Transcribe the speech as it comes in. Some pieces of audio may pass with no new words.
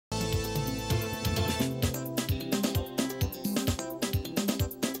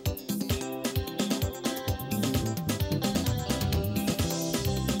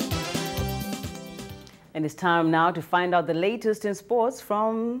And it's time now to find out the latest in sports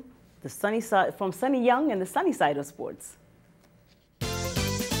from Sonny Young and the sunny side of sports.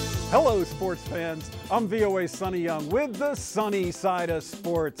 Hello, sports fans. I'm VOA's Sonny Young with the sunny side of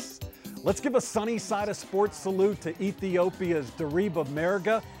sports. Let's give a sunny side of sports salute to Ethiopia's Deriba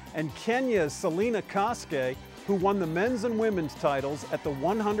Merga and Kenya's Selina Koskei, who won the men's and women's titles at the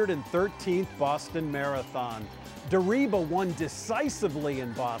 113th Boston Marathon. Deriba won decisively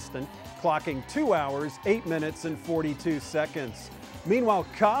in Boston, clocking 2 hours, 8 minutes, and 42 seconds. Meanwhile,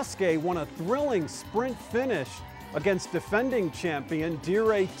 Koskei won a thrilling sprint finish against defending champion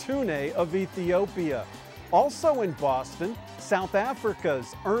Dire Tune of Ethiopia. Also in Boston, South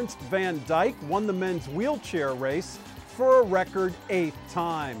Africa's Ernst van Dijk won the men's wheelchair race for a record 8th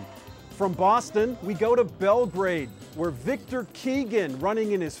time. From Boston, we go to Belgrade, where Victor Keegan,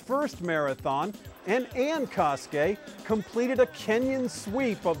 running in his first marathon, and Ann Koskei completed a Kenyan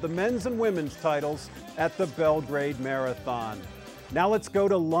sweep of the men's and women's titles at the Belgrade Marathon. Now let's go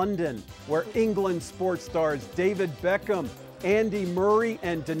to London, where England sports stars David Beckham, Andy Murray,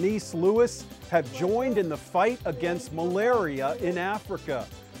 and Denise Lewis have joined in the fight against malaria in Africa.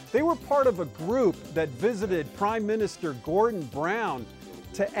 They were part of a group that visited Prime Minister Gordon Brown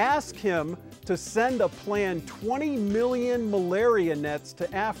to ask him to send a planned 20 million malaria nets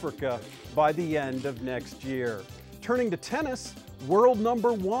to Africa by the end of next year. Turning to tennis, world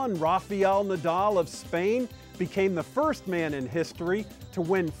number 1 Rafael Nadal of Spain became the first man in history to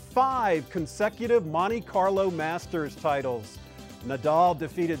win 5 consecutive Monte Carlo Masters titles. Nadal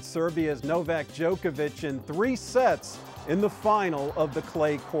defeated Serbia's Novak Djokovic in 3 sets in the final of the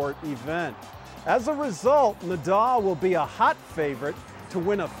clay court event. As a result, Nadal will be a hot favorite to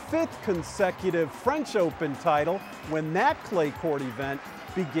win a 5th consecutive French Open title when that clay court event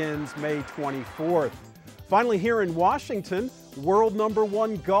begins May 24th. Finally, here in Washington, world number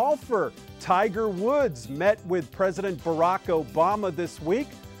 1 golfer Tiger Woods met with President Barack Obama this week.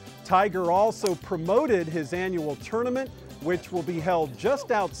 Tiger also promoted his annual tournament, which will be held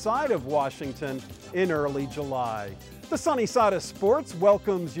just outside of Washington in early July. The Sunny Side of Sports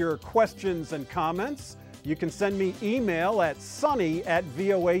welcomes your questions and comments. You can send me email at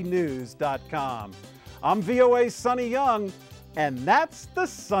sunny@voanews.com. I'm VOA's Sonny Young, and that's the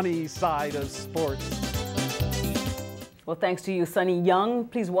sunny side of sports. Well, thanks to you, Sonny Young.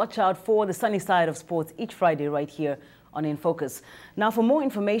 Please watch out for the sunny side of sports each Friday right here on In Focus. Now, for more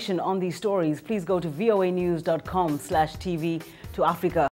information on these stories, please go to voanews.com/TV to Africa.